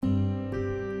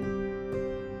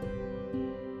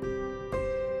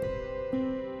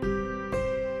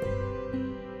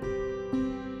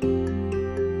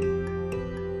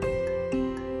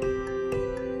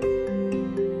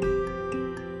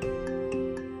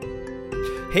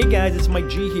Hey guys, it's Mike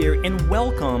G here, and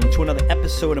welcome to another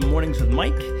episode of Mornings with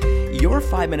Mike, your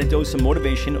 5-minute dose of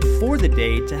motivation for the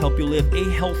day to help you live a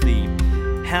healthy,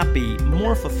 happy,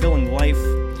 more fulfilling life.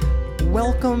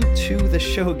 Welcome to the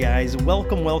show, guys.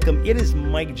 Welcome. It is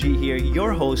Mike G here,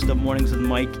 your host of Mornings with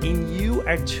Mike, and you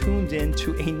are tuned in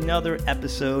to another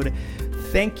episode.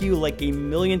 Thank you like a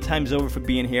million times over for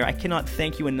being here. I cannot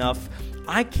thank you enough.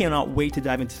 I cannot wait to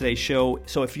dive into today's show.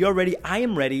 So if you're ready, I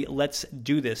am ready. Let's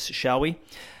do this, shall we?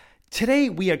 Today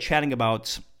we are chatting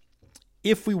about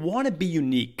if we want to be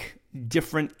unique,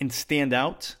 different, and stand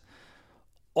out,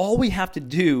 all we have to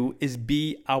do is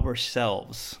be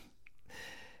ourselves.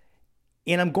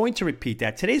 And I'm going to repeat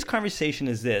that. Today's conversation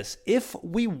is this: if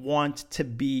we want to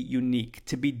be unique,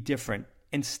 to be different,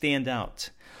 and stand out,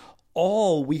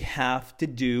 all we have to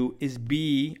do is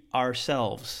be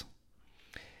ourselves.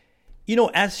 You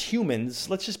know, as humans,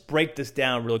 let's just break this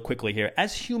down really quickly here.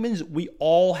 As humans, we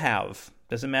all have,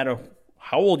 doesn't matter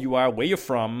how old you are, where you're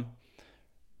from,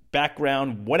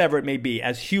 background, whatever it may be,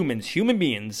 as humans, human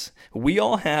beings, we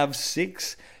all have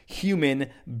 6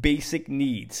 human basic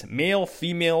needs. Male,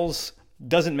 females,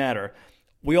 doesn't matter.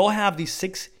 We all have these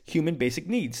 6 human basic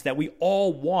needs that we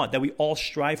all want, that we all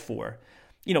strive for.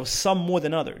 You know, some more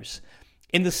than others.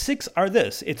 And the 6 are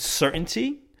this: it's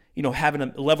certainty, having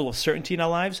a level of certainty in our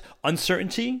lives;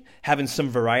 uncertainty, having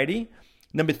some variety.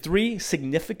 Number 3,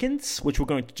 significance, which we're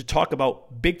going to talk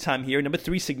about big time here. Number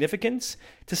 3, significance,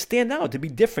 to stand out, to be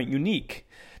different, unique.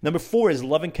 Number 4 is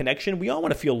love and connection. We all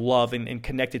want to feel love and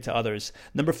connected to others.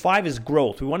 Number 5 is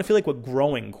growth. We want to feel like we're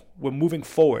growing, we're moving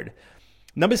forward.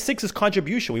 Number 6 is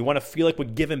contribution. We want to feel like we're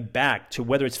giving back to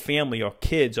whether it's family or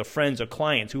kids or friends or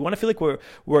clients. We want to feel like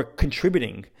we're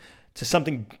contributing to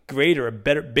something greater or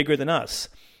better, bigger than us.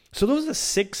 So those are the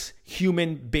 6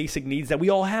 human basic needs that we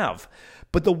all have.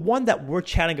 But the one that we're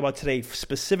chatting about today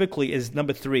specifically is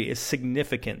number 3, is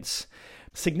significance.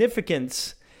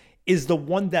 Significance is the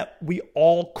one that we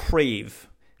all crave.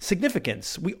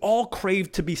 Significance. We all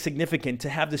crave to be significant, to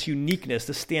have this uniqueness,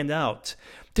 to stand out,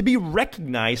 to be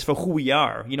recognized for who we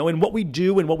are, in what we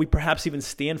do and what we perhaps even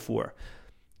stand for.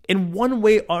 In one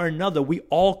way or another, we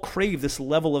all crave this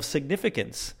level of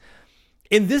significance.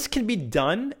 And this can be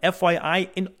done, FYI,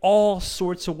 in all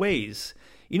sorts of ways.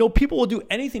 People will do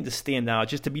anything to stand out,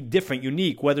 just to be different,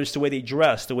 unique, whether it's the way they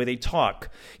dress, the way they talk.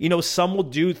 Some will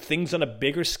do things on a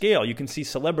bigger scale. You can see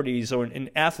celebrities or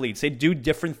athletes. They do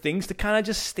different things to kind of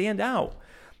just stand out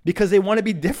because they want to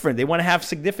be different. They want to have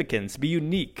significance, be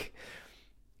unique.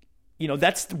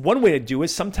 That's one way to do it.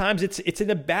 Sometimes it's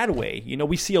in a bad way.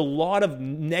 We see a lot of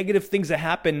negative things that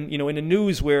happen, in the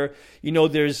news where,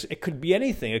 it could be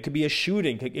anything. It could be a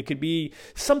shooting. It could be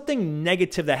something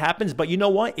negative that happens. But you know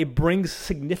what? It brings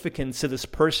significance to this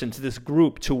person, to this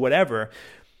group, to whatever.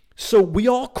 So we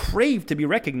all crave to be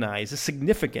recognized, the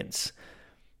significance.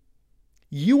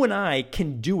 You and I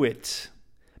can do it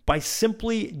by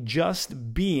simply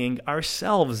just being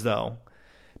ourselves, though.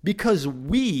 Because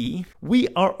we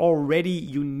are already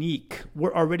unique.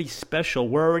 We're already special.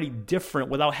 We're already different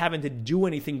without having to do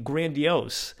anything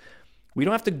grandiose. We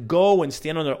don't have to go and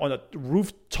stand on a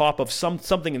rooftop of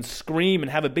something and scream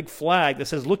and have a big flag that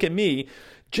says, "Look at me."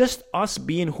 Just us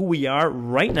being who we are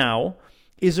right now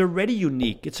is already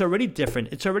unique. It's already different.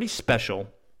 It's already special.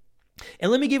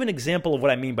 And let me give an example of what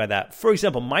I mean by that. For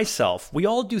example, myself, we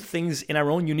all do things in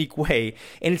our own unique way,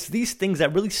 and it's these things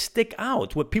that really stick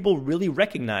out, what people really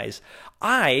recognize.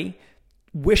 I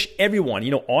wish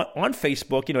everyone, on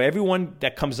Facebook, everyone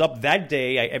that comes up that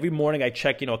day, every morning I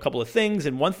check, a couple of things,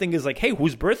 and one thing is like, hey,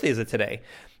 whose birthday is it today?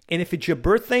 And if it's your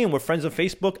birthday and we're friends on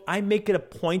Facebook, I make it a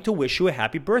point to wish you a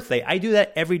happy birthday. I do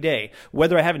that every day.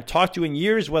 Whether I haven't talked to you in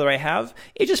years, whether I have,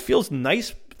 it just feels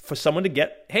nice for someone to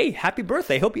get, hey, happy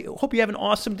birthday. Hope you have an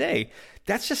awesome day.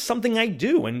 That's just something I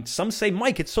do. And some say,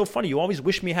 Mike, it's so funny. You always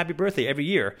wish me a happy birthday every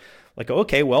year. Like,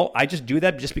 okay, well, I just do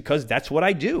that just because that's what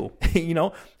I do.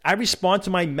 I respond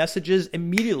to my messages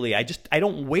immediately. I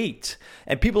don't wait.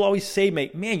 And people always say,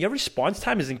 man, your response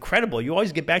time is incredible. You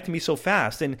always get back to me so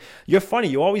fast. And you're funny.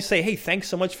 You always say, hey, thanks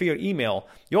so much for your email.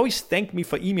 You always thank me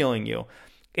for emailing you.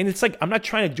 And it's like, I'm not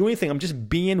trying to do anything. I'm just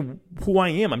being who I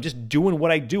am. I'm just doing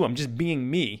what I do. I'm just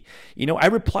being me. I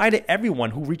reply to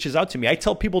everyone who reaches out to me. I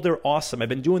tell people they're awesome. I've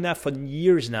been doing that for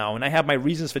years now, and I have my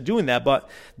reasons for doing that, but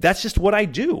that's just what I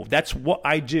do. That's what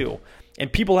I do.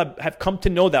 And people have come to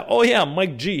know that, oh yeah,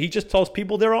 Mike G, he just tells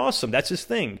people they're awesome. That's his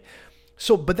thing.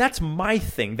 So, but that's my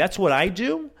thing. That's what I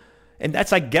do. And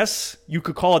that's, I guess you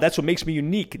could call it, that's what makes me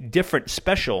unique, different,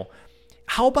 special.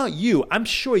 How about you? I'm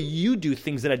sure you do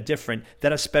things that are different,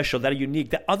 that are special, that are unique,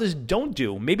 that others don't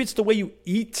do. Maybe it's the way you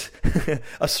eat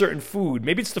a certain food.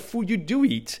 Maybe it's the food you do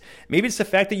eat. Maybe it's the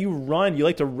fact that you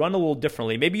like to run a little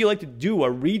differently. Maybe you like to do or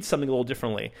read something a little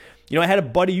differently. I had a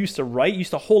buddy who used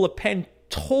to hold a pen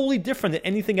totally different than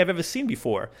anything I've ever seen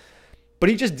before. But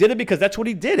he just did it because that's what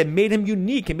he did. It made him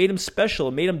unique. It made him special.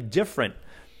 It made him different.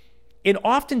 And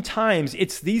oftentimes,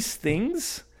 it's these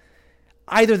things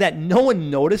either that no one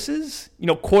notices,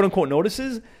 quote unquote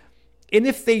notices, and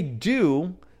if they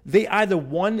do, they either,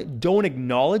 one, don't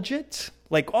acknowledge it,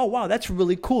 like, oh, wow, that's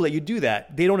really cool that you do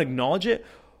that. They don't acknowledge it,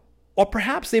 or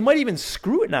perhaps they might even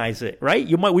scrutinize it, right?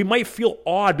 We might feel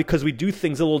odd because we do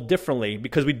things a little differently,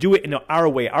 because we do it in our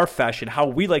way, our fashion, how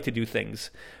we like to do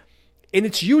things. And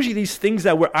it's usually these things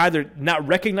that we're either not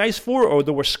recognized for or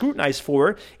that we're scrutinized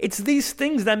for. It's these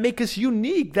things that make us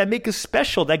unique, that make us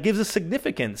special, that gives us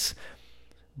significance.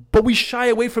 But we shy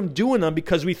away from doing them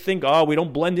because we think, we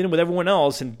don't blend in with everyone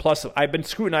else. And plus, I've been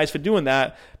scrutinized for doing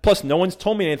that. Plus, no one's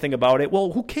told me anything about it.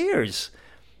 Well, who cares?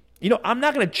 I'm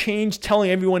not going to change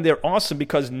telling everyone they're awesome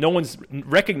because no one's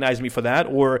recognized me for that,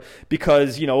 or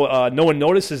because, no one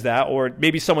notices that, or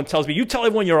maybe someone tells me, you tell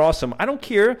everyone you're awesome. I don't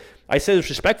care. I say this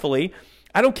respectfully.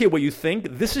 I don't care what you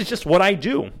think. This is just what I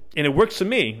do, and it works for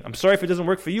me. I'm sorry if it doesn't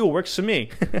work for you. It works for me.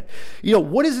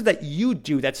 What is it that you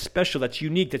do that's special, that's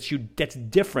unique, that's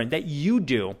different, that you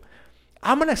do?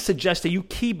 I'm going to suggest that you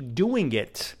keep doing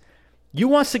it. You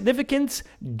want significance?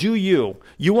 Do you.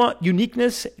 You want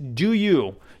uniqueness? Do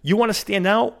you. You want to stand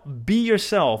out? Be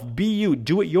yourself. Be you.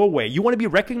 Do it your way. You want to be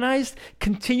recognized?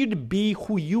 Continue to be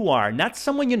who you are. Not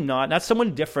someone you're not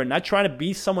someone different, not trying to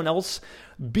be someone else.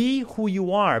 Be who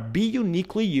you are. Be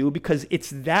uniquely you, because it's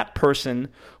that person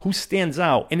who stands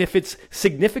out. And if it's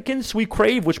significance we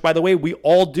crave, which, by the way, we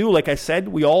all do, like I said,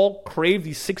 we all crave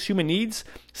these 6 human needs,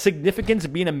 significance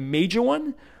being a major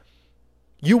one.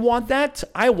 You want that?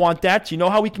 I want that. You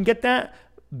know how we can get that?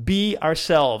 Be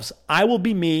ourselves. I will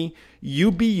be me.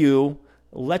 You be you.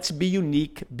 Let's be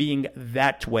unique being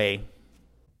that way.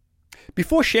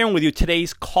 Before sharing with you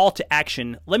today's call to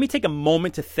action, let me take a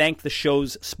moment to thank the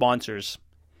show's sponsors.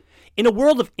 In a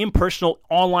world of impersonal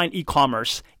online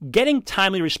e-commerce, getting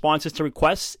timely responses to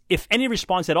requests, if any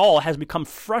response at all, has become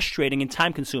frustrating and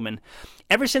time-consuming.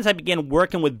 Ever since I began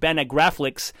working with Ben at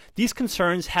Graflix, these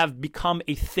concerns have become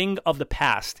a thing of the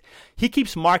past. He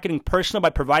keeps marketing personal by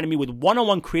providing me with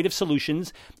one-on-one creative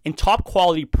solutions and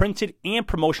top-quality printed and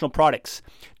promotional products.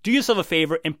 Do yourself a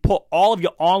favor and put all of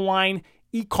your online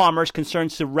e-commerce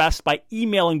concerns to rest by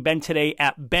emailing Ben today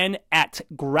at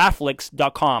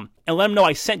ben@graflix.com and let him know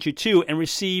I sent you to, and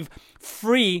receive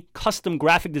free custom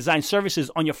graphic design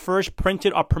services on your first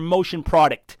printed or promotion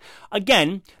product.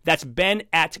 Again, that's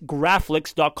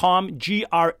ben@graflix.com,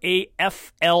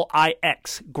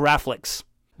 Graflix, Graflix.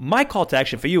 My call to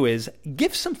action for you is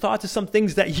give some thought to some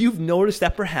things that you've noticed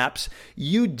that perhaps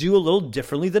you do a little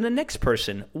differently than the next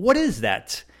person. What is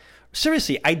that?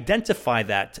 Seriously, identify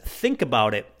that. Think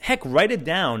about it. Heck, write it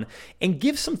down and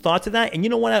give some thought to that. And you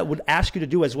know what I would ask you to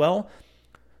do as well?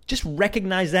 Just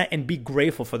recognize that and be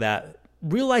grateful for that.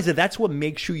 Realize that that's what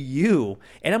makes you you.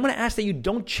 And I'm going to ask that you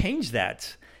don't change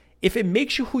that. If it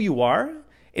makes you who you are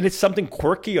and it's something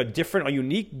quirky or different or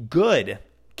unique, good.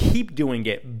 Keep doing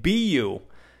it. Be you.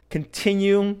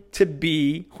 Continue to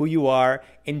be who you are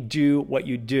and do what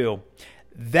you do.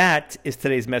 That is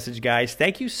today's message, guys.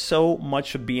 Thank you so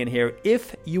much for being here.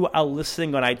 If you are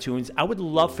listening on iTunes, I would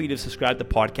love for you to subscribe to the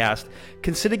podcast.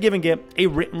 Consider giving it a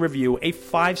written review, a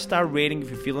 5-star rating if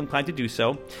you feel inclined to do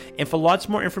so. And for lots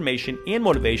more information and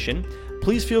motivation,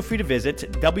 please feel free to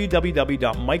visit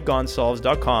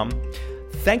www.mikegonsalves.com.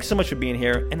 Thanks so much for being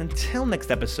here. And until next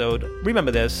episode,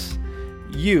 remember this,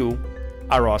 you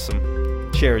are awesome.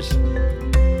 Cheers.